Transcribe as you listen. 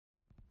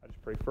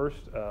Pray first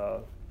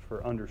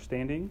for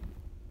understanding,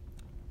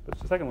 but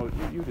second, Lord,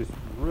 you just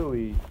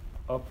really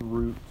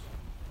uproot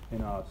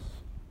in us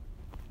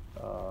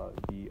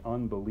the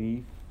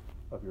unbelief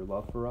of your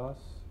love for us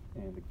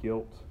and the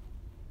guilt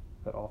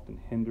that often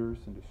hinders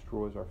and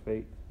destroys our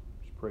faith.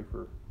 Just pray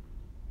for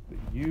that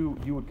you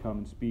would come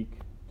and speak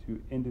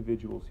to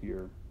individuals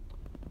here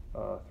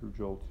through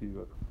Joel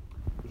 2.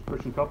 There's a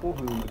Christian couple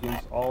who,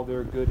 against all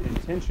their good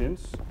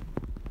intentions,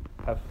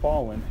 have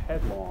fallen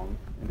headlong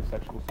into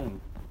sexual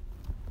sin.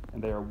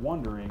 And they are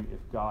wondering if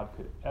God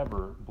could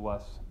ever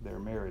bless their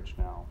marriage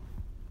now.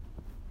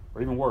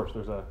 Or even worse,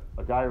 there's a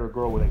guy or a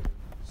girl with a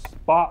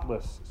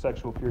spotless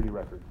sexual purity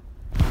record.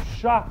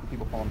 Shocked that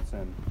people fall into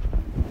sin.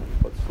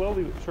 But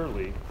slowly but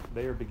surely,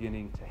 they are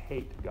beginning to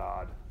hate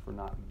God for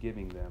not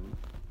giving them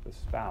the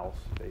spouse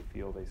they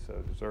feel they so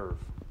deserve.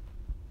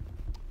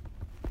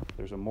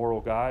 There's a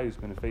moral guy who's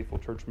been a faithful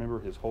church member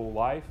his whole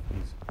life.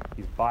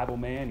 He's Bible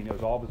man. He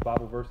knows all of his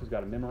Bible verses,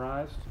 got them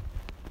memorized.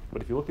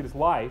 But if you look at his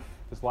life,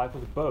 if his life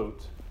was a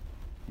boat,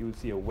 you would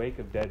see a wake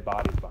of dead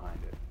bodies behind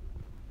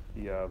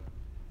it.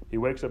 He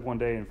wakes up one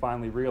day and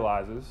finally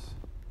realizes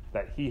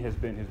that he has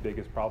been his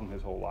biggest problem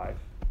his whole life.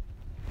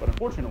 But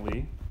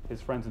unfortunately,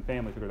 his friends and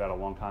family figured that out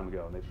a long time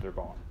ago, and they're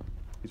gone.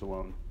 He's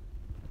alone.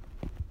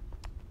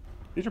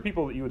 These are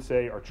people that you would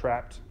say are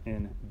trapped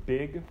in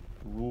big,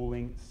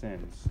 ruling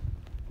sins.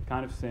 The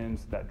kind of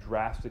sins that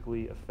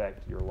drastically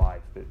affect your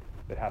life,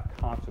 that have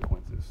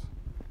consequences.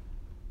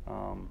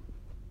 And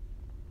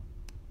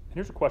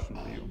here's a question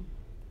for you.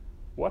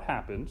 What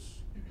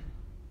happens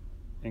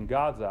in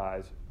God's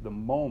eyes the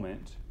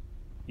moment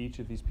each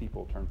of these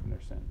people turn from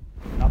their sin?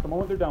 Not the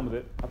moment they're done with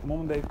it, not the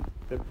moment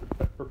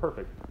they're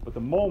perfect, but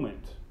the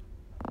moment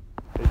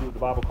they do what the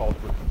Bible calls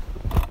repentance.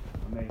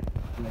 When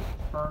they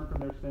turn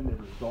from their sin, they're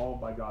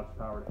resolved by God's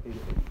power to hate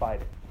it and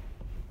fight it.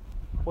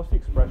 What's the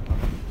expression on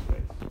Jesus'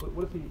 face?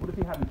 What does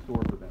he have in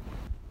store for them?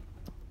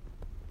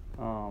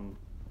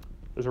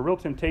 There's a real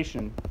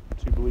temptation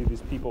to believe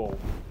these people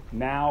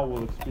now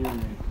will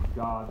experience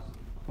God's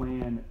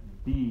plan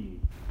B.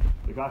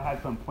 That God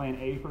had some plan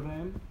A for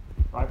them,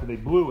 right? But they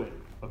blew it,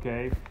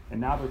 okay? And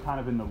now they're kind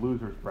of in the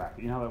loser's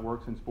bracket. You know how that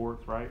works in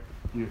sports, right?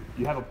 You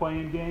have a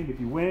play-in game. If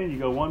you win, you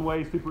go one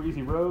way, super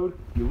easy road.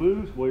 You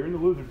lose, well, you're in the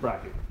loser's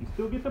bracket. You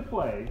still get to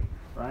play,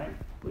 right?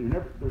 But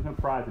there's no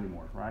prize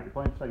anymore, right? You're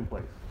playing for second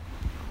place.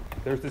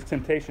 There's this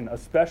temptation,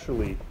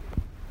 especially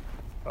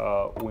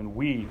when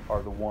we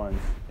are the ones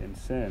in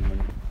sin,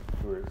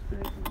 who are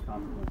experiencing the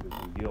consequences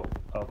and guilt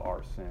of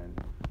our sin,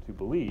 to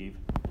believe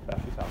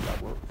that's just how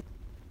God works.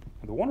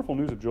 And the wonderful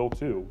news of Joel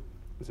 2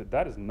 is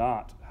that is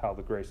not how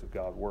the grace of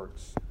God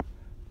works.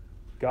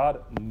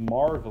 God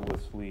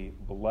marvelously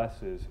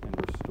blesses and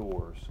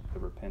restores the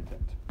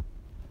repentant.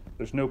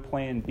 There's no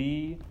plan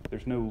B,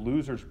 there's no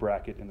loser's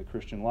bracket in the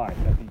Christian life.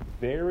 At the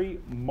very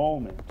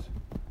moment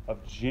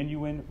of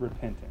genuine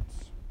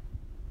repentance,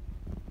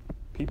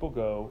 people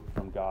go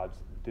from God's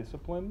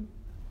discipline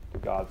to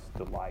God's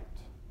delight.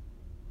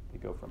 They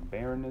go from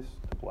barrenness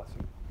to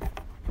blessing.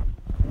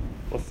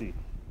 Let's see.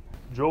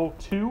 Joel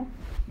 2,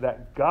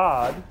 that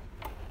God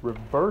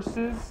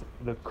reverses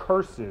the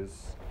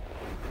curses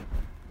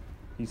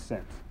he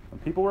sent. When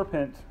people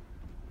repent,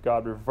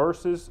 God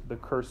reverses the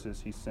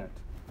curses he sent.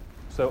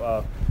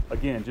 So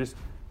again, just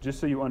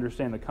so you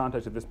understand the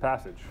context of this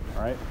passage,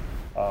 all right?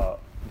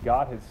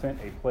 God had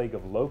sent a plague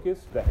of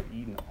locusts that had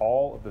eaten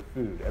all of the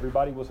food.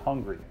 Everybody was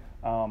hungry.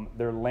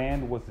 Their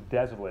land was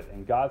desolate.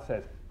 And God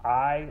says,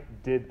 I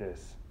did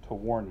this to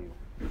warn you.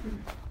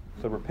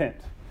 So repent.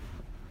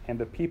 And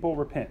the people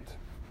repent.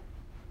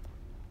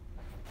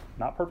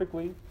 Not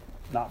perfectly,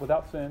 not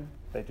without sin.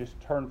 They just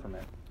turn from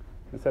it.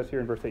 It says here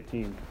in verse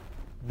 18,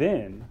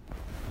 then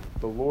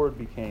the Lord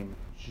became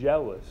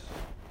jealous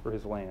for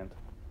his land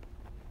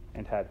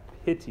and had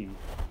pity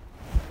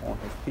on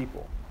his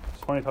people.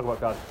 It's funny to talk about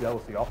God's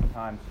jealousy.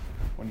 Oftentimes,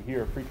 when you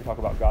hear a preacher talk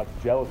about God's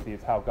jealousy,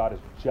 it's how God is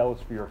jealous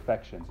for your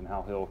affections and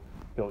how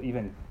he'll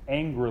even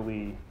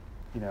angrily,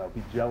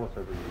 be jealous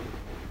over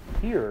you.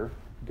 Here,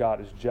 God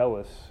is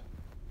jealous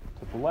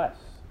to bless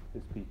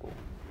his people.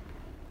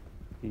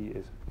 He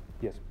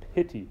has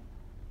pity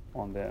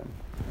on them.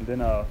 And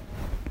then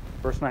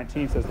verse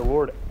 19 says, the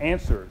Lord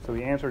answered. So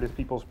he answered his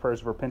people's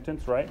prayers of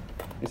repentance, right?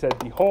 He said,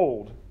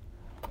 behold,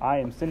 I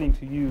am sending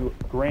to you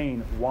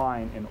grain,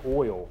 wine, and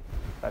oil.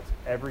 That's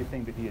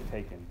everything that he had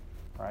taken,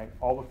 right?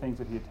 All the things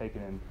that he had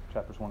taken in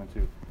chapters 1 and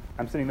 2.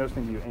 I'm sending those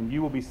things to you, and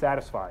you will be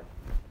satisfied.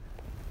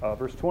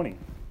 Verse 20,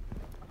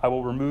 I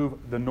will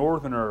remove the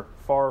northerner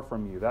far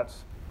from you.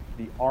 That's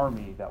the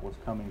army that was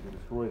coming to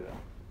destroy them.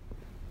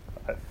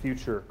 That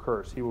future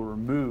curse. He will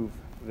remove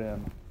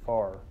them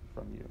far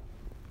from you.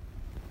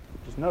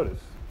 Just notice,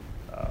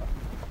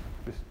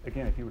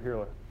 again, if you were here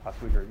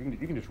last week, or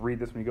you can just read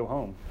this when you go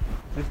home.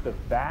 Just the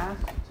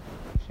vast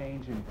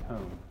change in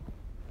tone,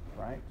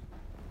 right?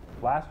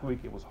 Last week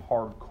it was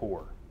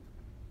hardcore.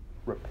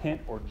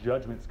 Repent or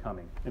judgment's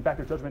coming. In fact,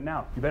 there's judgment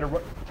now. You better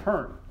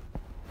turn.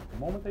 The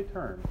moment they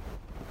turn,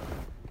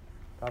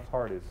 God's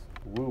heart is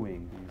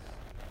wooing.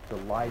 He's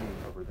delighting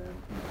over them.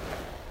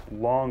 He's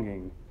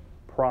longing,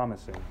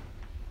 promising.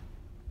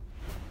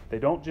 They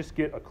don't just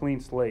get a clean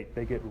slate,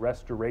 they get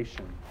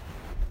restoration.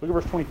 Look at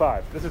verse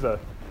 25. This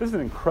is an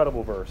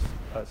incredible verse.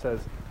 It says,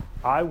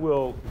 I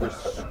will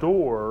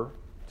restore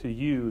to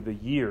you the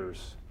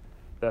years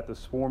that the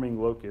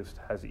swarming locust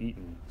has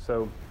eaten.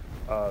 So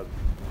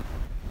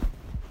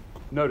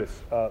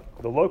notice, the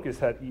locust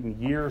had eaten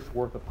years'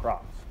 worth of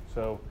crops.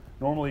 So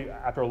normally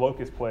after a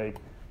locust plague,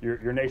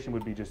 your nation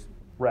would be just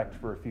wrecked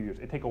for a few years.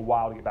 It'd take a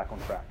while to get back on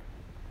track.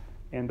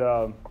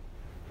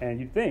 And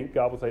you'd think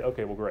God would say,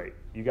 okay, well, great.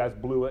 You guys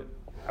blew it.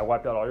 I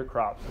wiped out all your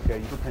crops. Okay,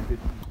 you repented.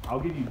 I'll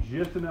give you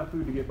just enough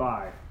food to get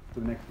by for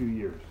the next few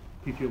years.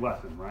 Teach you a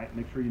lesson, right?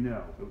 Make sure you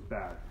know it was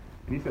bad.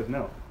 And he says,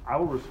 no, I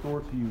will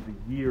restore to you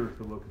the years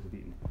the locusts have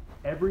eaten.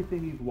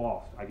 Everything you've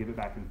lost, I give it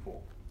back in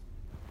full.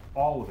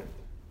 All of it.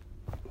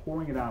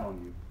 Pouring it out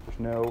on you. There's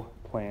no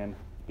plan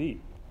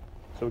B.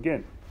 So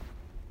again,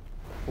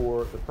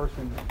 for the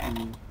person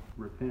who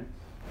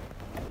repents,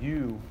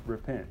 you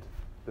repent.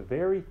 The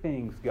very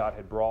things God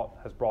has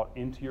brought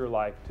into your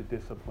life to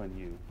discipline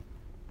you,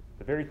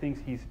 the very things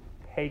he's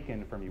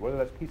taken from you, whether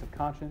that's peace of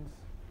conscience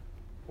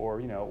or,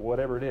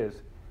 whatever it is,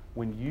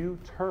 when you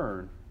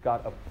turn,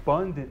 God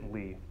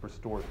abundantly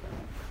restores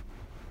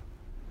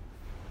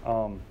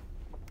them.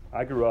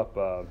 I grew up,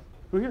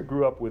 who here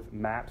grew up with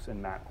Maps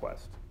and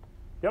MapQuest?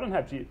 Y'all don't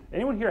have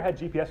anyone here had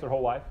GPS their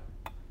whole life?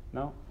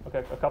 No?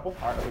 Okay, a couple?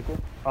 All right, okay, cool.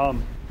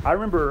 I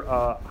remember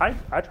I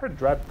tried to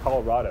drive to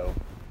Colorado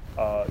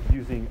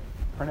using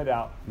printed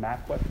out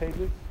MapQuest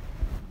pages,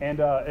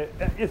 and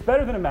it's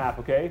better than a map,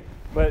 okay?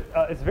 But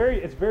it's very,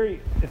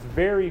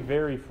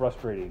 very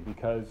frustrating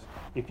because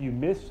if you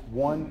miss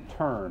one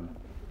turn,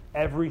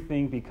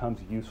 everything becomes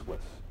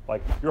useless.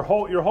 Like your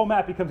whole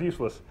map becomes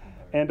useless.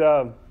 And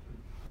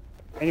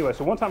anyway,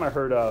 so one time I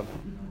heard I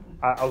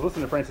was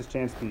listening to Francis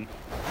Chan speak,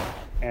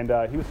 and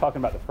he was talking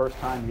about the first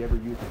time he ever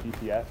used a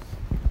GPS,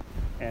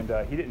 and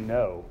he didn't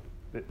know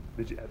the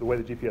way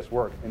the GPS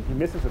worked, and he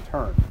misses a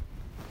turn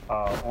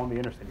on the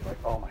interstate. He's like,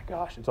 oh my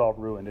gosh, it's all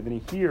ruined. And then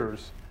he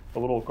hears the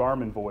little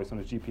Garmin voice on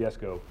his GPS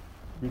go,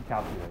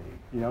 recalculating.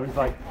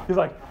 He's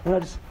like,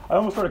 and I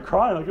almost started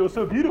crying. Like it was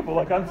so beautiful.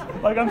 Like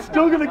I'm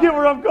still gonna get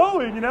where I'm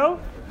going.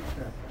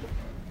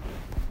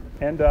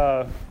 And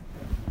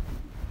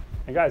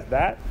guys,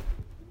 that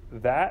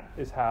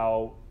is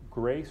how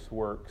grace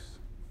works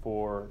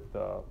for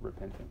the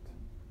repentant.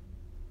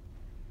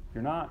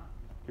 You're not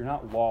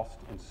lost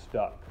and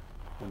stuck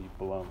when you've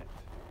blown it.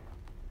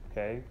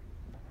 Okay.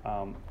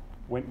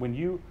 When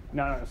you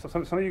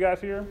some of you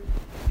guys here,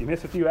 you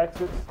miss a few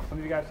exits. Some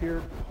of you guys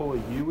here pull a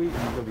Yui and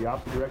you go the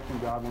opposite direction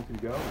God wants you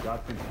to go. God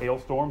sends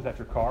hailstorms at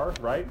your car,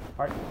 right?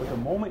 All right. But the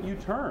moment you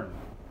turn,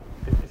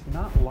 it's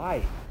not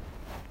like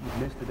you've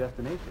missed the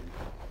destination.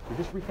 You're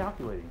just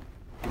recalculating.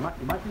 You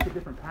might take a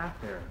different path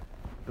there.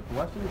 The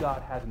blessing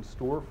God has in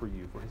store for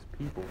you, for His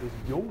people, is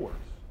yours.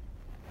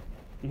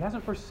 He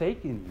hasn't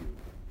forsaken you,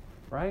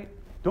 right?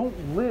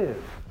 Don't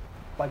live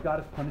like God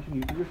is punishing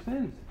you for your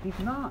sins. He's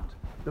not.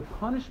 The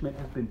punishment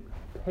has been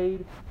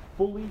paid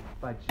fully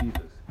by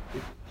Jesus.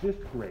 It's just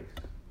grace.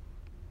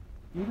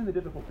 Even the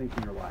difficult things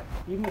in your life,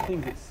 even the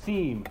things that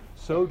seem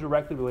so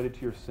directly related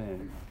to your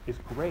sin, is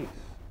grace.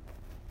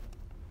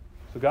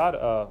 So God,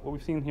 what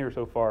we've seen here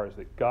so far is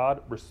that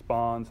God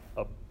responds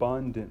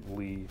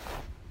abundantly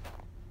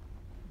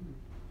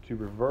to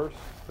reverse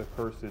the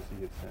curses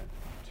He had sent.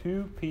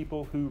 To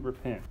people who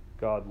repent,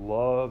 God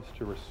loves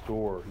to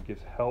restore. He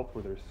gives help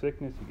where there's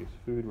sickness. He gives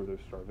food where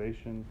there's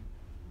starvation.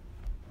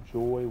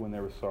 Joy when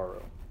there was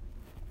sorrow.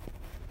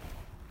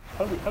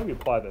 How do we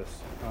apply this?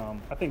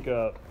 I think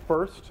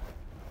first,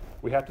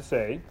 we have to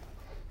say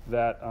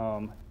that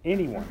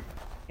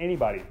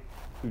anybody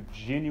who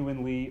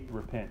genuinely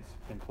repents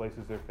and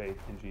places their faith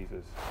in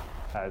Jesus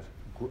has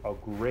a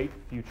great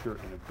future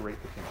and a great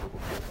potential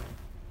before them.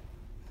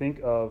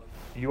 Think of,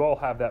 you all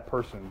have that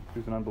person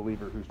who's an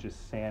unbeliever who's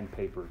just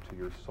sandpaper to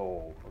your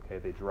soul. Okay,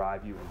 they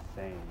drive you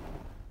insane.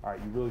 All right,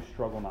 you really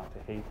struggle not to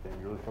hate them.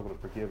 You really struggle to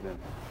forgive them.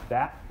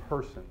 That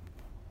person,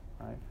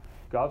 right?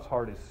 God's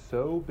heart is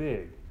so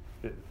big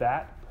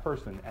that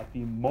person, at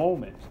the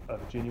moment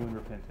of genuine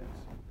repentance,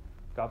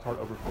 God's heart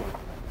overflows to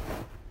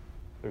them.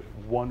 There's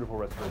wonderful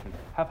restoration.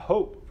 Have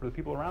hope for the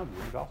people around you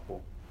in the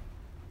gospel.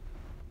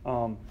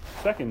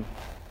 Second,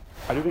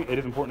 I do think it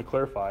is important to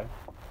clarify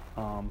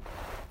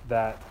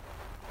that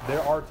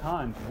there are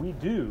times we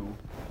do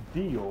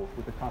deal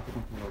with the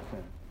consequences of our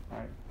sin,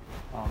 right?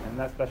 And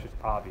that's just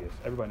obvious.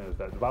 Everybody knows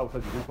that. The Bible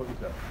says you do what you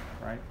say,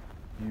 right?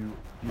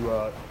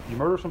 You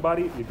murder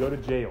somebody, you go to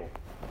jail,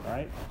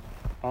 right?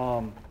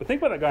 But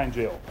think about that guy in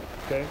jail,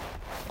 okay?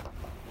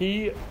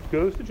 He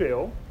goes to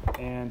jail,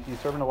 and he's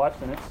serving a life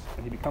sentence,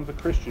 and he becomes a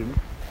Christian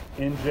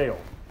in jail.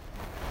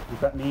 Does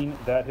that mean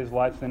that his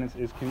life sentence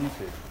is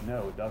commuted?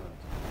 No, it doesn't.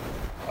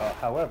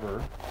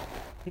 However,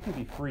 he can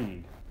be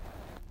freed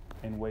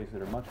in ways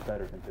that are much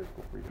better than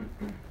physical freedom.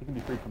 He can be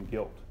freed from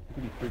guilt. He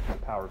can be freed from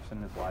the power of sin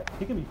in his life.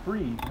 He can be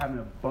free to have an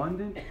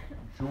abundant,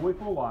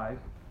 joyful life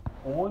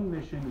on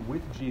mission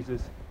with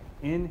Jesus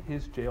in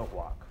his jail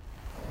block.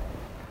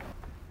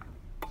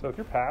 So if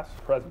you're past,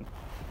 present,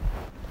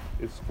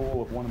 is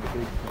full of one of the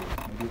big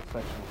sins. Maybe it's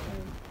sexual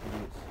sin.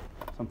 Maybe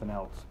it's something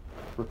else.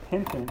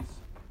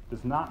 Repentance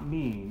does not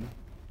mean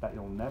that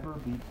you'll never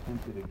be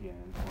tempted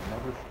again or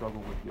never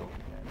struggle with guilt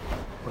again.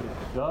 But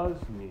it does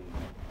mean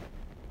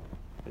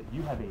that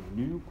you have a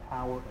new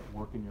power at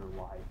work in your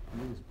life,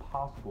 and it is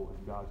possible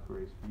in God's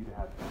grace for you to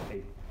have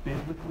a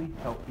biblically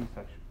healthy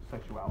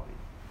sexuality.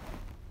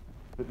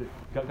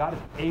 That God is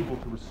able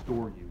to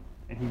restore you,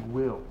 and He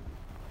will.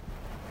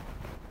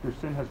 Your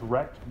sin has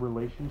wrecked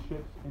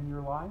relationships in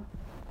your life.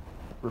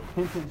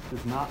 Repentance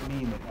does not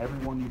mean that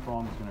everyone you've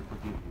wronged is going to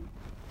forgive you.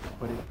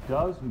 But it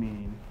does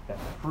mean that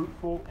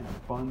fruitful and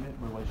abundant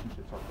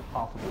relationships are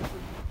possible for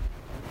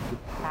you. The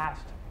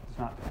past does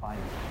not define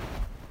you.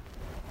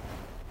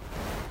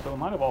 So in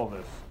light of all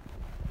this,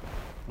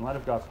 in light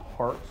of God's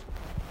heart,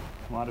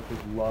 in light of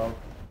His love,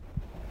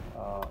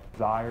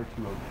 desire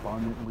to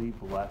abundantly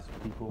bless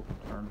people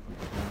who turn from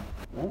sin,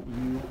 won't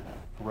you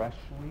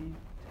freshly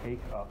take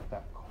up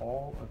that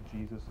call of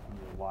Jesus in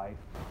your life?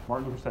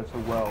 Martin Luther said so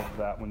well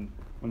that when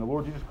the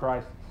Lord Jesus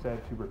Christ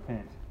said to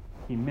repent,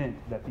 He meant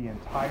that the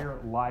entire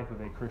life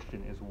of a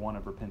Christian is one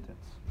of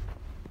repentance.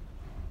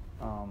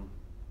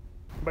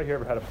 Anybody here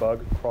ever had a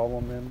bug crawl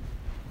on them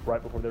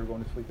right before they were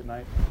going to sleep at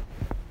night?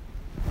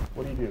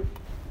 What do? You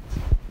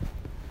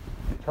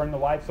turn the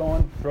lights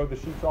on, throw the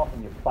sheets off,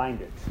 and you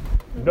find it.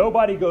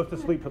 Nobody goes to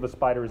sleep till the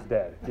spider is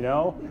dead. You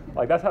know,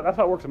 like that's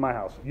how it works in my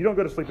house. You don't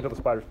go to sleep until the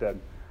spider's dead.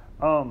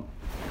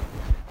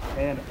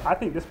 And I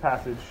think this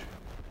passage,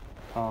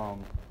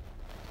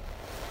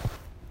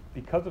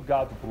 because of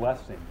God's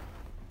blessing,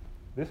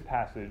 this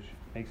passage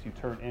makes you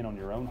turn in on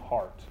your own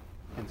heart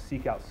and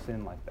seek out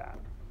sin like that.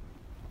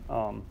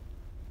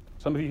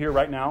 Some of you here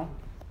right now,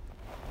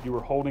 you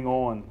are holding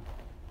on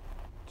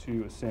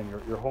to a sin.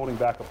 You're holding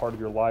back a part of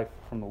your life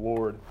from the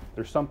Lord.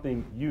 There's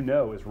something you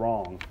know is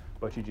wrong,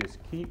 but you just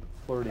keep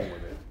flirting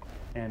with it.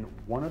 And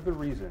one of the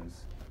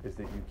reasons is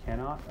that you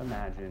cannot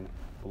imagine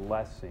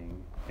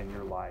blessing in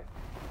your life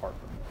apart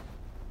from this.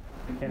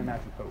 You can't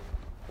imagine hope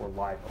or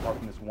life apart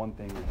from this one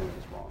thing you're doing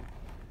is wrong.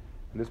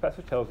 And this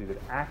passage tells you that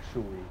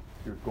actually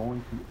you're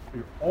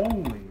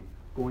only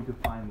going to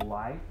find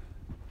life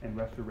and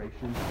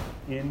restoration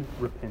in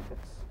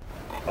repentance.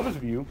 Others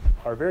of you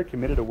are very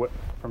committed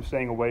from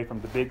staying away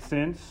from the big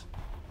sins,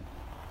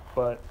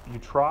 but you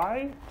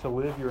try to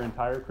live your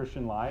entire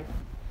Christian life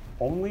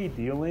only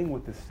dealing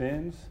with the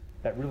sins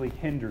that really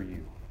hinder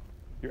you.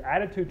 Your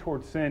attitude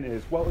towards sin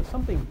is, well, if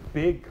something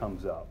big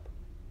comes up,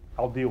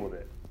 I'll deal with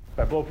it. If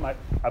I blow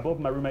up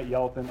my roommate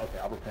yelled, okay,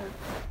 I'll repent.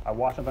 I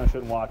watch something I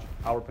shouldn't watch,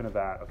 I'll repent of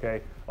that,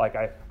 okay? Like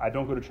I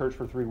don't go to church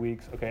for 3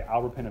 weeks, okay,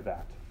 I'll repent of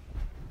that.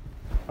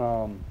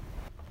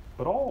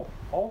 But all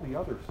the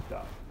other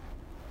stuff,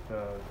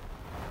 the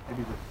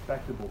maybe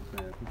respectable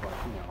sins,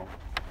 like,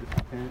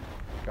 discontent,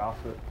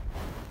 gossip,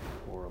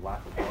 or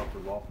lack of love for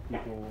lost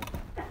people,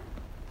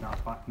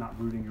 not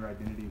rooting your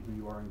identity in who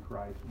you are in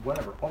Christ,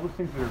 whatever. All those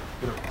things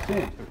that are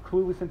sins, they're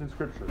clearly sins in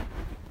Scripture.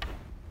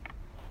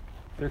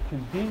 They're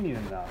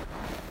convenient enough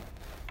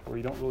where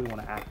you don't really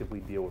want to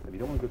actively deal with them. You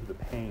don't want to go through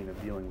the pain of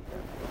dealing with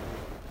them.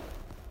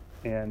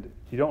 And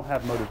you don't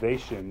have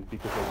motivation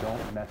because they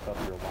don't mess up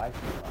your life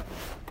too much.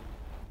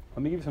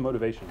 Let me give you some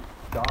motivation.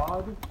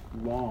 God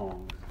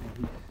longs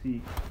and He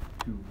seeks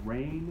to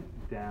rain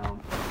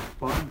down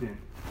abundant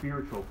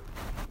spiritual,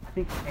 I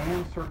think,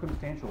 and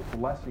circumstantial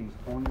blessings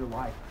on your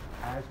life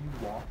as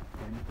you walk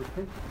in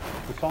repentance.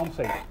 The Psalms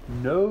say,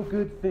 no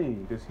good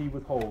thing does He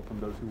withhold from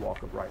those who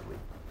walk uprightly.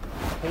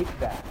 Take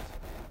that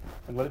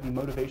and let it be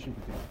motivation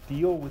for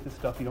you. Deal with the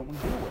stuff you don't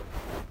want to deal with.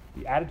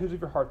 The attitudes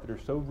of your heart that are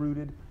so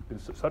rooted in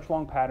such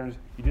long patterns,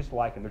 you just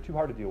like them. They're too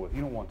hard to deal with.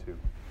 You don't want to.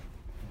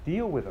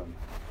 Deal with them.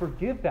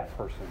 Forgive that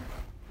person.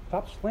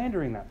 Stop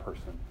slandering that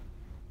person.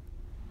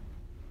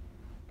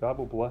 God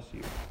will bless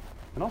you.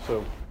 And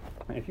also,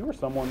 if you are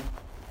someone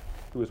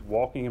who is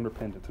walking in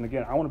repentance, and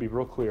again, I want to be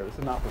real clear, this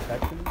is not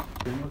perfection,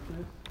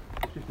 sinlessness.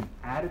 It's just an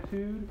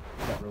attitude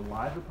that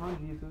relies upon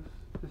Jesus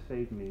to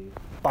save me,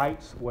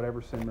 fights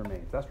whatever sin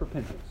remains. That's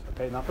repentance,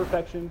 okay? Not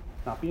perfection,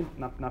 not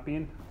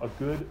being a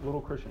good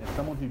little Christian. It's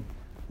someone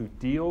who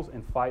deals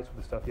and fights with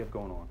the stuff you have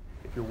going on.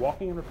 If you're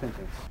walking in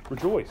repentance,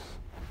 rejoice.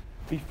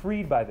 Be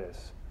freed by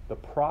this. The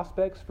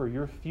prospects for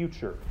your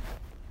future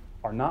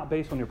are not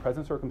based on your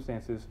present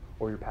circumstances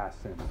or your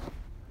past sins.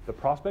 The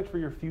prospects for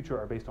your future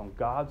are based on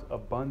God's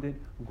abundant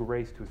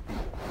grace to His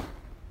people.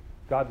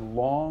 God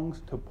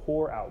longs to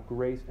pour out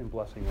grace and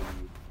blessing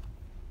on you.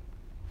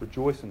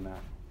 Rejoice in that.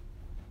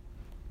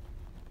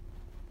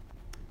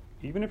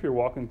 Even if you're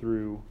walking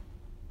through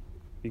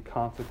the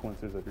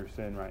consequences of your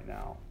sin right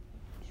now,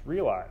 just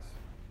realize,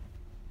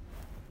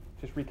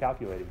 just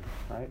recalculating,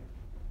 right?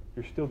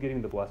 You're still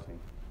getting the blessing.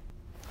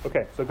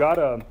 Okay, so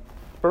God,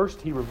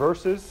 first He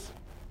reverses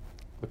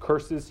the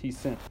curses He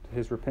sent to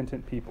His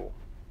repentant people.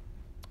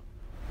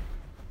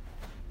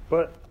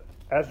 But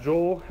as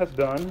Joel has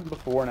done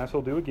before, and as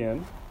he'll do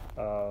again,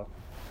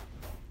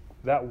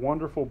 that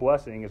wonderful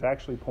blessing is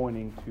actually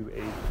pointing to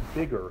a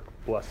bigger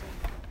blessing.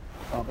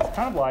 It's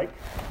kind of like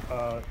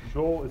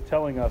Joel is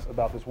telling us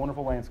about this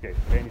wonderful landscape.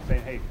 Okay? And he's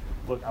saying, hey,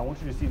 look, I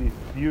want you to see these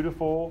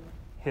beautiful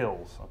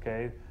hills.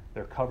 Okay,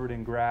 they're covered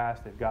in grass.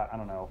 They've got, I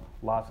don't know,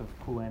 lots of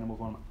cool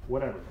animals on them,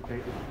 whatever. Okay,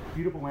 it's a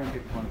beautiful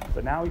landscape.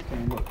 But now he's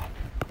saying, look,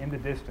 in the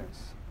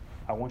distance,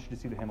 I want you to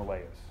see the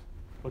Himalayas.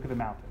 Look at the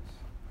mountains.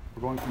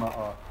 We're going from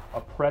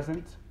a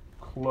present,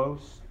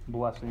 close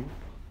blessing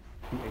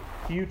to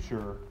a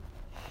future,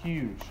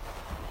 huge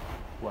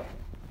blessing.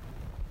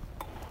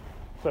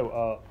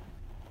 So,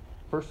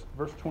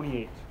 verse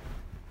 28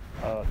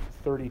 to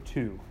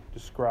 32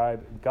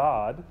 describe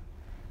God.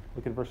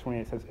 Look at verse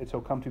 28. It says, "It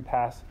shall come to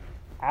pass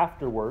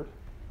afterward,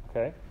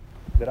 okay,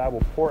 that I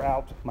will pour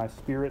out my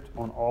Spirit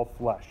on all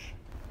flesh."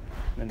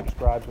 And then it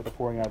describes what the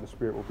pouring out of the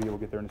Spirit will be. We'll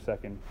get there in a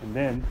second. And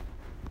then,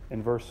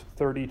 in verse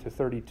 30 to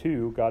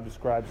 32, God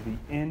describes the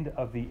end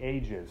of the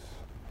ages.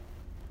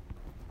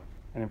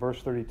 And in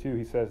verse 32,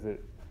 he says that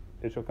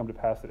it shall come to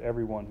pass that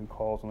everyone who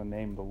calls on the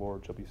name of the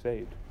Lord shall be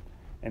saved.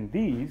 And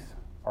these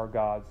are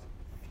God's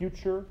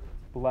future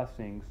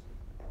blessings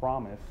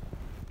promised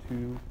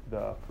to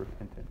the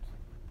repentant.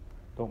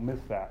 Don't miss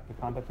that. The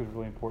context is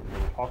really important.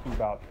 We're talking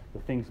about the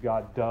things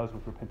God does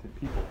with repentant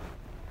people.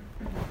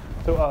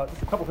 So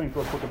just a couple things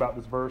real quick about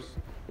this verse,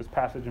 this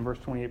passage in verse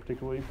 28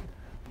 particularly.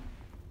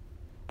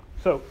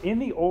 So in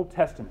the Old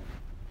Testament,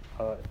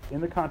 in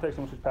the context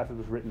in which this passage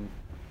was written,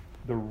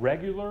 the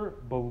regular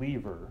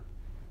believer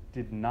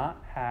did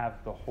not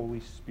have the Holy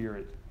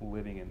Spirit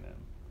living in them.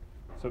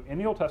 So in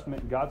the Old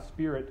Testament, God's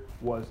Spirit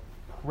was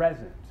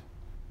present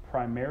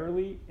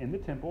primarily in the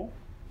temple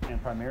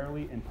and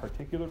primarily in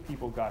particular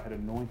people God had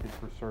anointed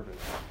for service.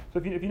 So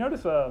if you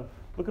notice,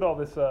 look at all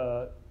this,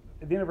 at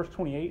the end of verse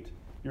 28,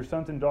 your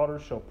sons and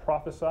daughters shall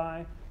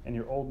prophesy, and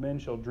your old men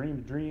shall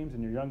dream dreams,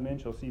 and your young men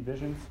shall see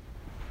visions.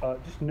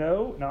 Just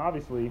know, now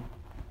obviously,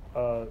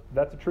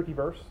 that's a tricky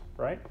verse,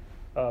 right?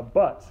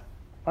 But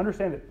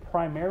understand that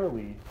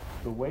primarily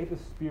the way the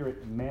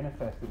Spirit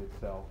manifested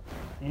itself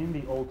in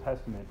the Old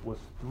Testament was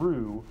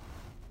through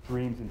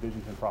dreams and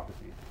visions and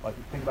prophecy. Like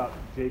think about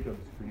Jacob's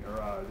dream,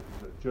 or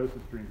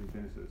Joseph's dreams in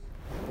Genesis,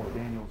 or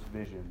Daniel's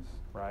visions,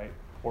 right?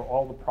 Or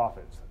all the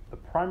prophets. The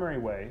primary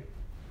way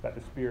that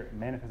the Spirit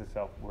manifests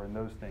itself were in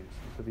those things.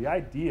 So the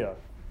idea,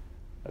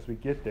 as we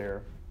get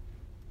there,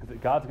 is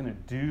that God's going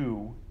to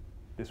do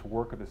this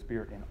work of the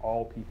Spirit in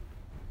all people.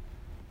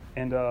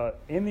 And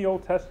in the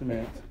Old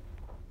Testament,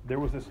 there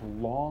was this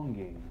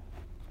longing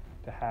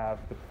to have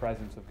the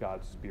presence of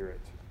God's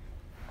Spirit.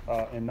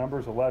 In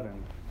Numbers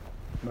 11,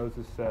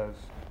 Moses says,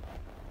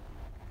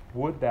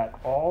 "Would that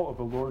all of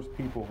the Lord's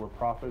people were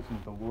prophets,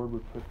 and the Lord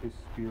would put his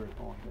Spirit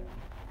on them."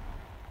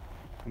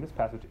 And this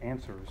passage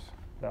answers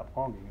that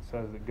longing. It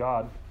says that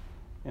God,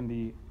 in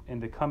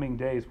the coming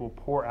days, will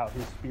pour out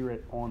his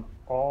Spirit on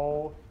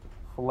all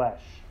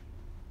flesh.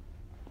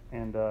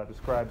 And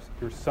describes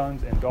your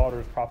sons and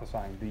daughters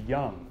prophesying. The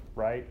young,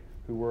 right,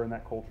 who were in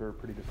that culture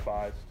pretty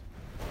despised.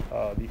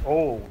 The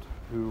old,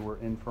 who were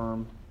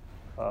infirm.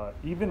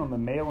 Even on the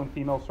male and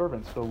female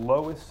servants, the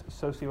lowest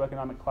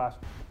socioeconomic class,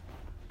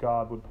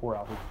 God would pour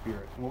out his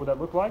Spirit. And what would that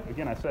look like?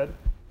 Again, I said,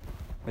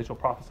 they shall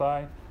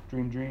prophesy,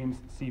 dream dreams,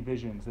 see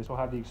visions. They shall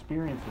have the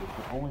experiences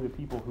that only the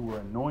people who were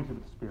anointed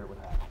with the Spirit would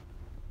have.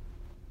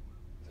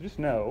 So just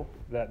know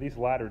that these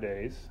latter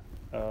days,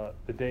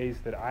 the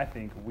days that I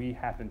think we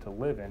happen to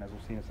live in, as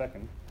we'll see in a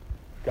second,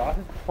 God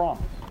has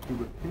promised to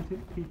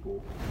repentant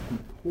people to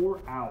pour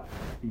out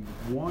the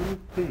one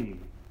thing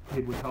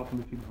it would help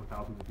them to people for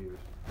thousands of years: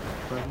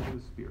 the presence of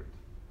the Spirit.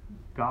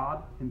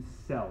 God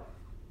himself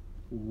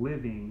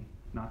living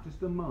not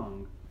just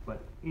among,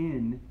 but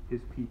in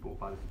his people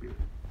by the Spirit.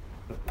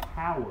 The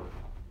power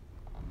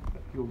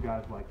that fueled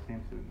guys like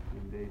Samson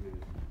and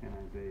David and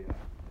Isaiah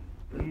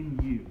in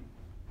you.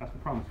 That's the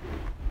promise here.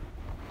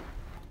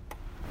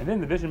 And then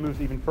the vision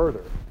moves even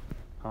further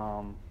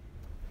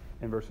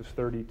in verses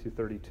 30 to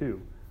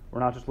 32. We're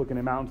not just looking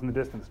at mountains in the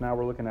distance. Now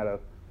we're looking at a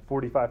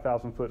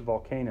 45,000-foot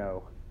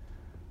volcano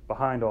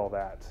behind all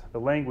that. The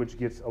language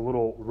gets a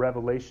little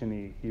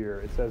revelation-y here.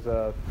 It says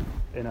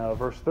in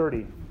verse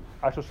 30,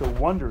 "I shall show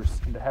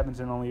wonders in the heavens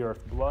and on the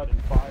earth, blood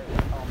and fire and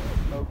column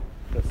of smoke.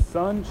 The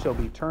sun shall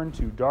be turned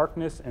to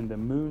darkness and the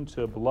moon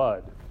to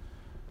blood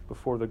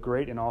before the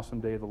great and awesome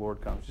day of the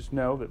Lord comes." Just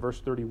know that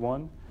verse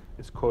 31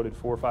 is quoted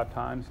 4 or 5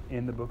 times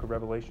in the book of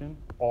Revelation,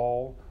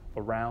 all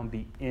around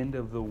the end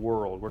of the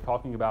world. We're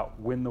talking about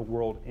when the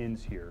world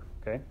ends here,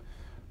 okay?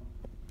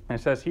 And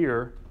it says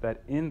here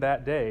that in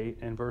that day,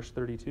 in verse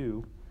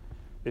 32,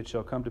 "It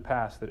shall come to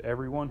pass that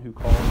everyone who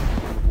calls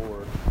on the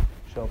Lord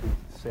shall be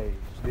saved."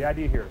 So the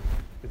idea here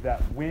is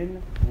that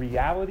when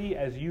reality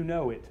as you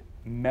know it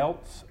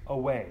melts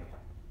away,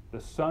 the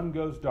sun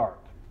goes dark,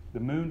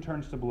 the moon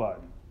turns to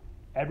blood,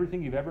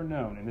 everything you've ever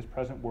known in this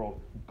present world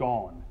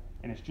gone,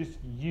 and it's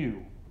just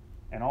you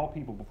and all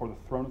people before the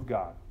throne of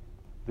God,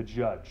 the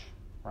judge,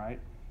 right?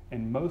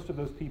 And most of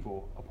those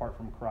people, apart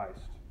from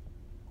Christ,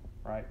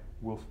 right,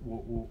 will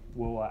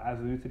as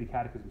the New City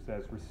Catechism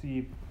says,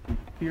 receive the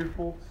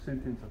fearful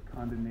sentence of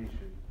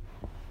condemnation.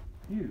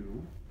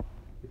 You,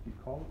 if you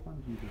call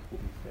upon Jesus, will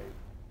be saved.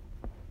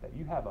 that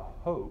you have a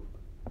hope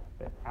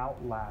that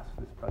outlasts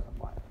this present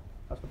life.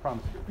 That's the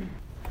promise here.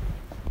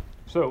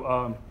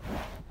 So,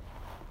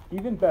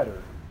 even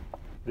better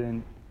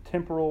than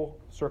temporal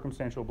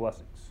circumstantial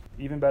blessings,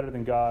 even better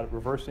than God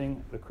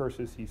reversing the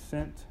curses he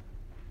sent,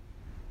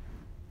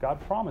 God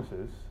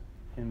promises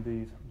in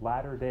these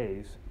latter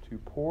days to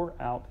pour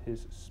out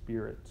his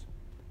Spirit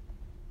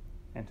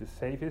and to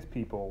save his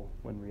people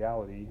when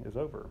reality is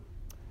over.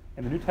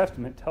 And the New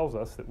Testament tells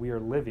us that we are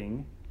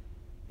living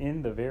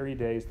in the very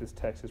days this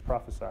text is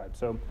prophesied.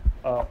 So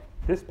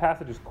this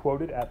passage is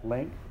quoted at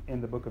length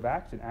in the book of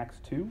Acts, in Acts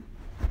 2.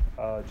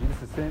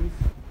 Jesus ascends,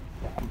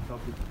 he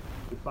tells his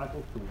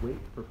disciples to wait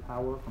for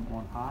power from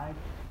on high.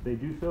 They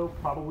do so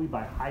probably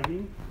by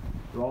hiding.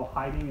 They're all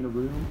hiding in a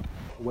room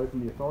away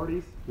from the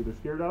authorities who they're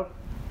scared of.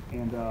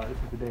 And this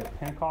is the day of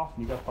Pentecost,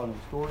 and you guys probably know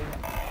the story.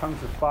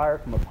 Tongues of fire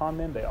come upon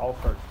them. They all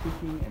start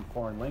speaking in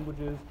foreign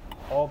languages.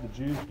 All the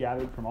Jews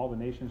gathered from all the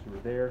nations who were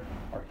there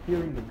are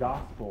hearing the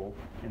gospel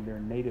in their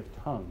native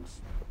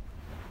tongues.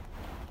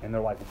 And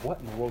they're like, what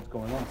in the world's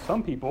going on?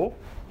 Some people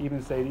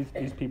even say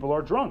these people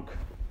are drunk.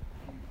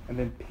 And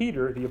then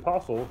Peter, the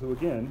apostle, who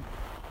again,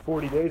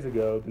 40 days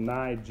ago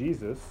denied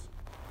Jesus,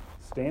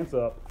 stands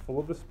up full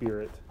of the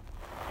Spirit,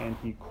 and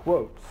he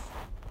quotes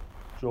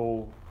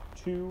Joel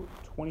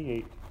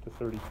 2:28-32.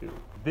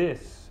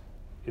 This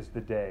is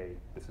the day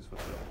this is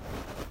fulfilled.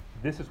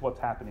 This is what's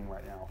happening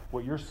right now.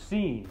 What you're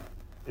seeing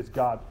is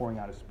God pouring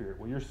out his Spirit.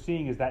 What you're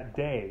seeing is that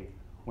day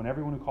when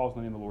everyone who calls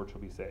on the name of the Lord shall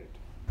be saved.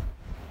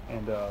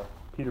 And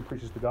Peter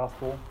preaches the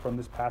gospel from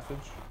this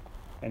passage,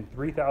 and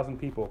 3,000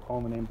 people call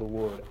on the name of the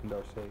Lord and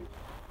are saved.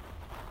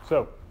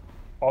 So,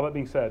 all that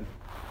being said,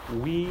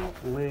 we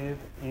live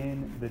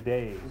in the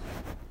days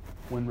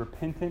when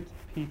repentant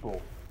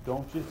people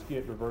don't just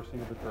get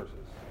reversing of the curses.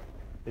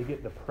 They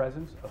get the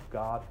presence of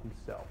God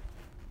himself.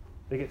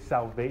 They get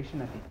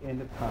salvation at the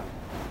end of time.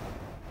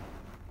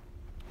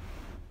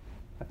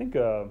 I think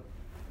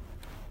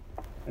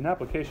an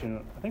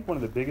application, I think one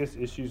of the biggest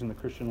issues in the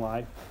Christian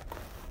life,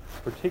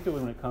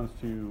 particularly when it comes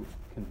to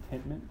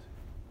contentment,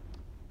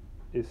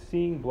 is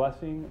seeing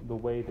blessing the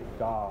way that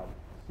God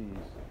sees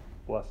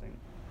blessing.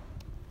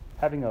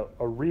 Having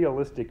a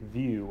realistic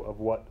view of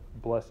what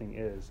blessing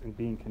is and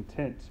being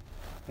content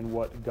in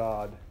what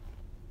God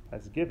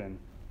has given.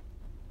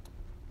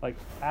 Like,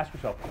 ask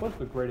yourself, what's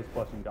the greatest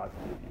blessing God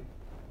can give you?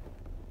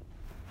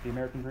 The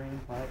American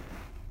dream, right?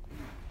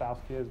 Spouse,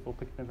 kids, little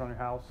picket fence around your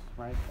house,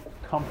 right?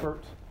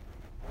 Comfort,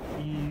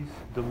 ease,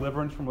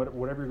 deliverance from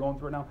whatever you're going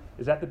through right now.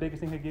 Is that the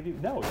biggest thing they give you?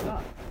 No, it's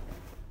not.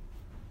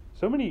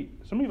 So many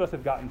of us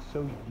have gotten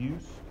so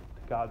used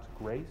to God's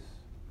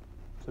grace,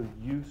 so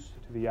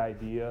used to the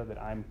idea that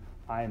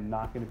I am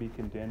not going to be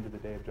condemned at the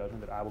day of judgment,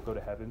 that I will go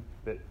to heaven,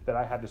 that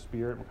I have the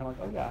Spirit. We're kind of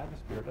like, oh yeah, I have the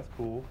Spirit, that's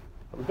cool.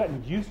 But we've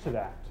gotten used to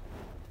that.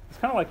 It's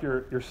kind of like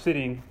you're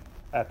sitting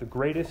at the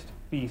greatest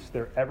feast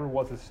there ever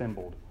was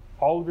assembled.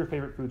 All of your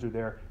favorite foods are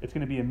there. It's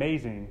going to be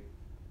amazing.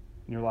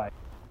 And you're like,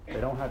 they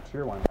don't have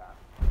cheer wine.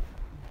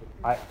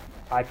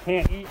 I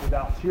can't eat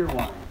without cheer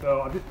wine.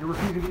 So you're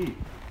refusing to eat.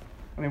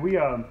 I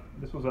mean,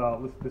 this was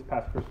this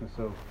past Christmas.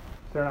 So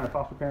Sarah and I are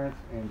foster parents,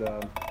 and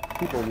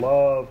people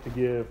love to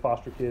give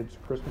foster kids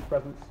Christmas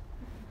presents.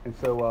 And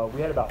so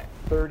we had about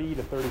 30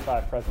 to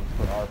 35 presents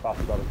for our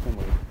foster daughter,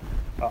 Finley.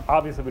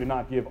 Obviously, we did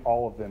not give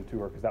all of them to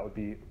her because that would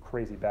be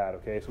crazy bad,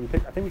 okay? So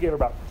I think we gave her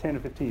about 10 or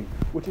 15,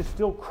 which is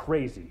still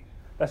crazy.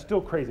 That's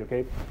still crazy,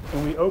 okay?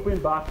 When we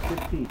opened box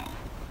 15, what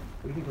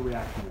do you think the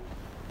reaction is?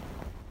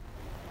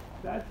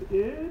 That's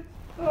it?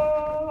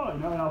 Oh,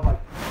 and I was like,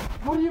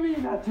 what do you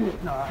mean that's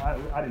it? No,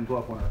 I didn't blow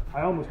up on her.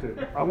 I almost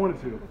did. I wanted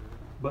to.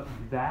 But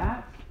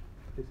that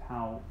is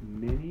how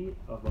many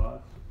of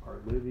us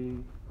are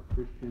living our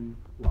Christian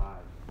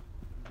lives.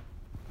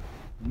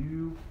 If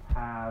you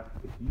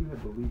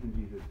have believed in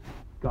Jesus,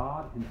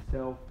 God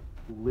himself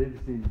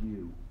lives in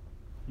you.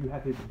 You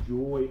have his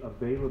joy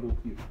available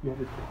to you. You have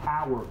his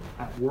power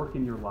at work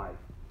in your life.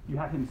 You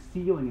have him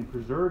sealing and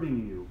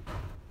preserving you.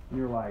 And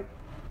you're like,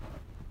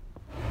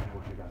 I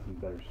wish I got some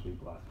better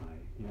sleep last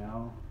night, you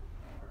know?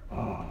 Or,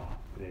 oh,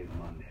 today's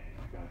Monday.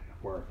 I got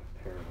to work.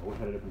 It's terrible. I wish I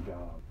had a different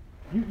job.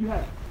 You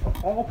have,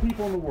 of all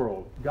people in the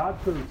world,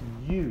 God chose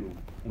you,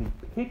 and he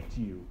picked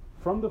you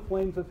from the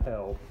flames of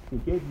hell. He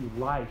gave you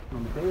life. And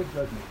on the day of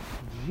judgment,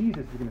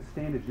 Jesus is going to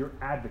stand as your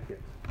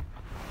advocate.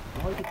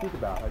 I want you to think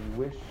about how you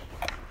wish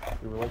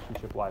your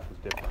relationship life was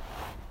different,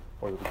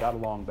 or that we got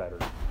along better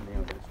in the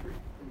end of history.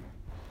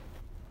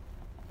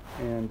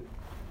 And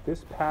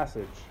this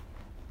passage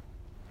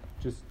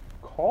just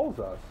calls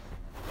us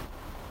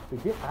to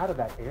get out of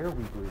that air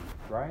we breathe,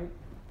 right?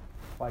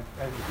 Like,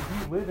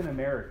 if you live in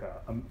America,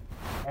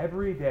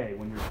 every day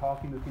when you're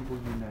talking to people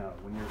you know,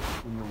 when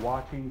you're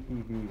watching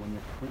TV,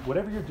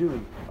 whatever you're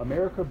doing,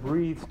 America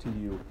breathes to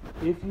you.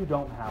 If you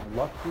don't have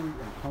luxury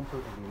and comfort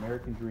of the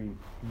American dream,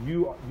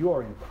 you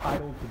are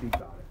entitled to be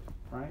got it,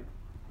 right?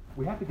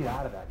 We have to get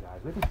out of that, guys.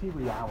 We have to see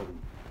reality.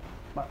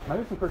 My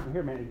biggest encouragement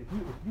here, man,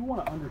 if you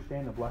want to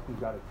understand the blessings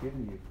God has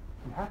given you,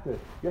 you have to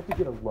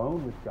get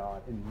alone with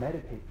God and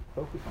meditate,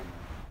 focus on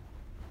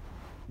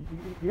that.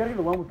 You got to get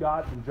alone with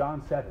God in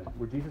John 7,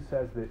 where Jesus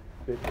says that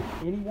if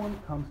anyone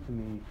comes to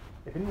me,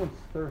 if anyone's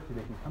thirsty,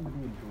 they can come to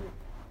me and drink.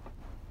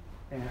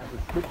 And as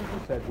the scriptures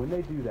have said, when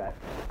they do that,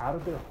 out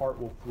of their heart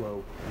will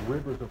flow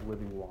rivers of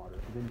living water.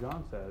 And then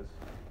John says,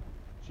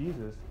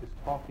 Jesus is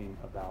talking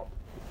about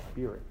the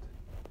Spirit.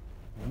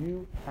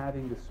 You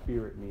having the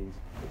Spirit means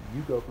that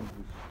you go from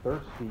who's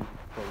thirsty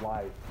for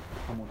life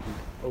to someone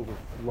who's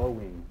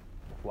overflowing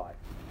with life.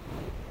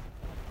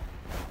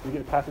 We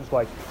get a passage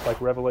like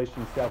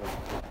Revelation 7,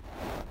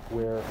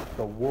 where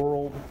the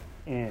world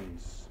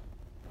ends,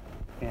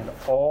 and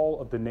all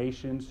of the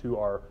nations who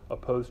are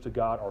opposed to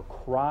God are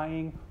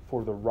crying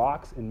for the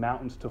rocks and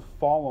mountains to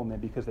fall on them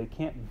because they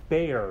can't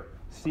bear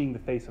seeing the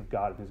face of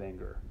God in his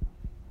anger.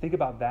 Think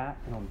about that,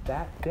 and on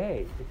that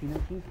day, if you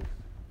know Jesus,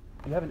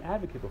 you have an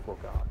advocate before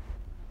God.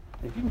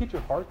 And if you can get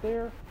your heart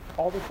there,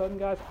 all of a sudden,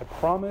 guys, I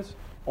promise,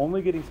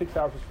 only getting 6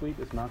 hours of sleep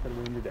is not going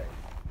to ruin your day.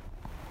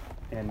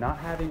 And not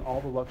having all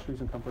the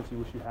luxuries and comforts you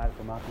wish you had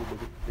will not be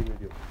a big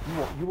deal.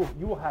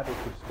 You will have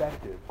a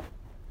perspective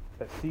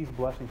that sees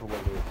blessing for what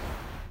it is.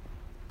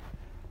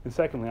 And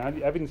secondly, I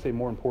even say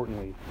more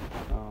importantly,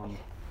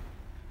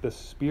 the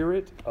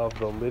Spirit of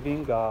the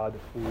living God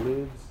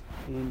lives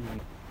in you.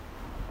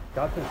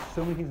 God says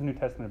so many things in the New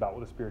Testament about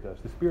what the Spirit does.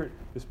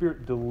 The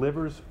Spirit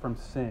delivers from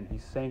sin. He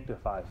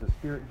sanctifies. The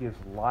Spirit gives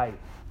life.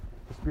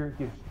 The Spirit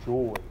gives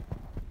joy.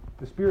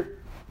 The Spirit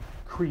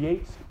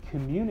creates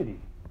community.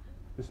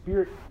 The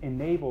Spirit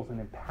enables and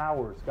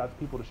empowers God's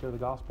people to share the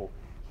gospel.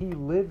 He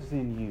lives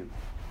in you.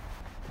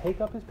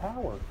 Take up his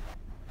power.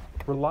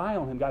 Rely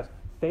on him. Guys,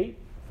 faith,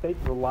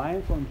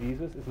 reliance on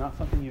Jesus is not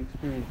something you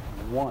experience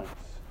once,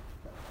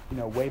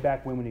 way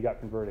back when you got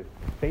converted.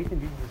 Faith in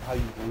Jesus is how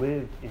you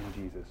live in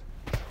Jesus.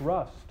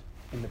 Trust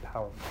in the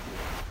power of the Spirit.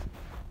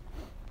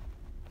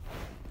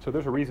 So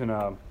there's a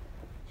reason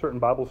certain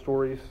Bible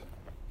stories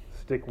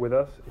stick with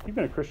us. If you've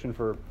been a Christian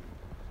for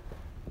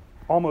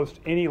almost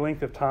any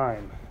length of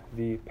time,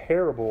 the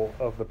parable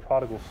of the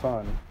prodigal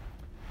son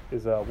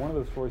is one of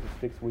those stories that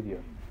sticks with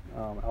you.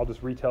 I'll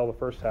just retell the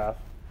first half.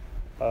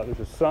 There's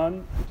a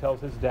son who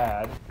tells his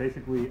dad,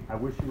 basically, I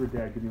wish you were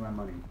dead, give me my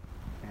money.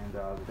 And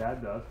the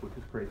dad does, which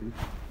is crazy.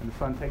 And the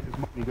son takes his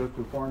money, he goes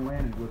to a foreign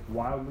land and lives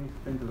wildly,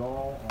 spends it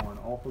all on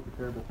all sorts of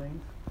terrible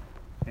things.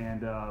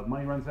 And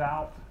money runs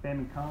out,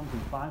 famine comes,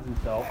 and finds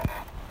himself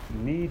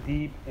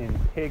knee-deep in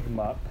pig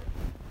muck,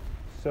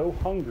 so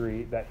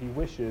hungry that he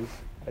wishes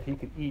that he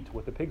could eat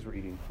what the pigs were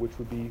eating, which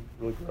would be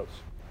really gross.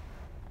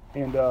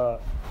 And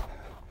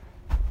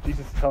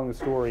Jesus is telling the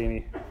story,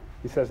 and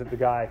he says that the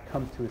guy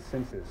comes to his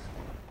senses.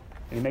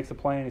 And he makes a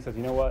plan. He says,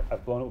 you know what?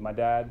 I've blown it with my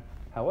dad.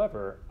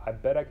 However, I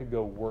bet I could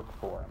go work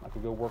for him. I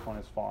could go work on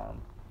his farm.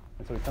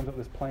 And so he comes up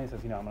with this plan and says,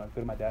 I'm going to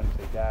go to my dad and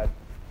say, Dad,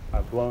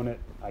 I've blown it.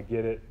 I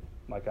get it.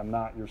 I'm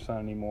not your son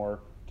anymore.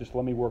 Just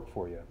let me work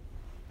for you.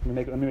 Let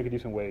me make a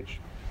decent wage.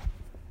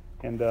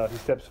 And he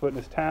steps foot in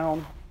his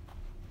town.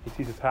 He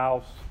sees his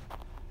house.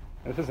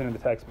 And this isn't in the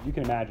text, but you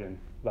can imagine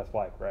what that's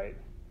like, right?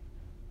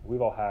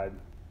 We've all had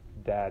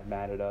dad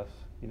mad at us.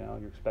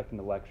 You're expecting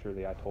the lecture,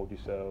 the I told you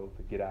so,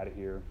 the get out of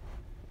here.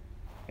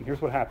 And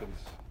here's what happens.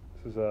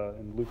 This is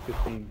in Luke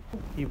 15.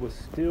 He was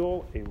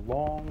still a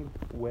long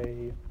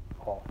way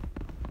off.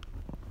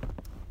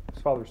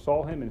 His father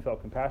saw him and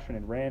felt compassion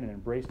and ran and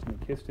embraced him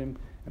and kissed him.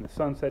 And the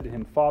son said to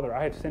him, Father,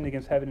 I have sinned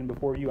against heaven and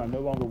before you. I'm no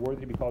longer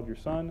worthy to be called your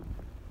son.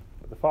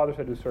 But the father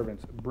said to his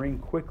servants, Bring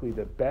quickly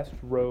the best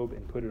robe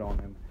and put it on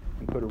him,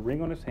 and put a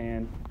ring on his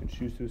hand and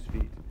shoes to his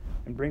feet.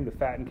 And bring the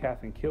fattened calf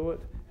and kill it,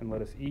 and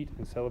let us eat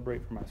and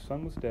celebrate, for my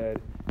son was dead,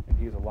 and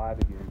he is alive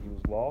again. He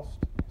was lost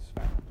and is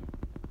found.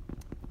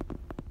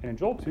 And in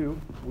Joel 2,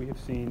 we have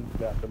seen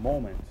that the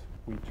moment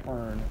we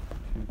turn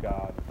to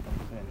God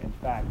from sin, in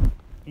fact,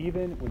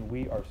 even when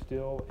we are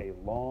still a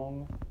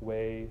long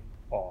way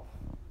off,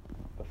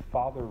 the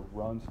Father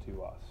runs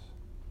to us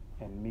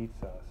and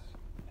meets us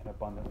and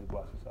abundantly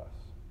blesses us.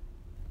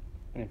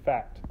 And in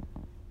fact,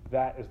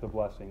 that is the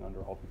blessing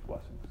under all these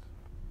blessings.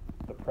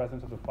 The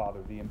presence of the Father,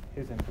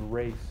 his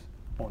embrace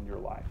on your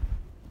life.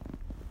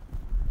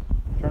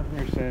 Turn from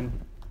your sin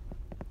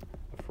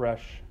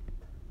afresh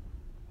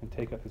and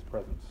take up his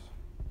presence.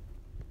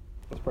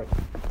 Let's pray.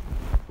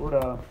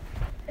 Lord,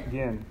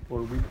 again,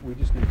 Lord, we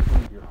just need to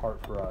plead your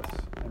heart for us.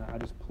 And I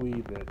just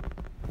plead that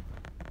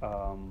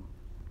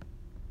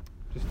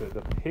just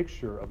the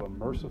picture of a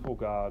merciful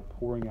God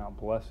pouring out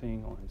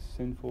blessing on his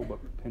sinful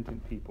but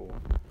repentant people.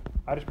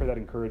 I just pray that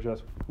encourage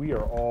us. We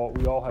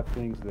all have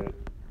things that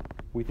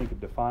we think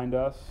have defined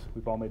us.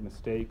 We've all made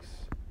mistakes.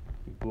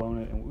 We've blown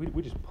it. And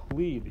we just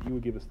plead that you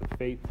would give us the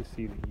faith to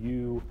see that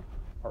you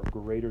are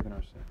greater than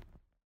our sin.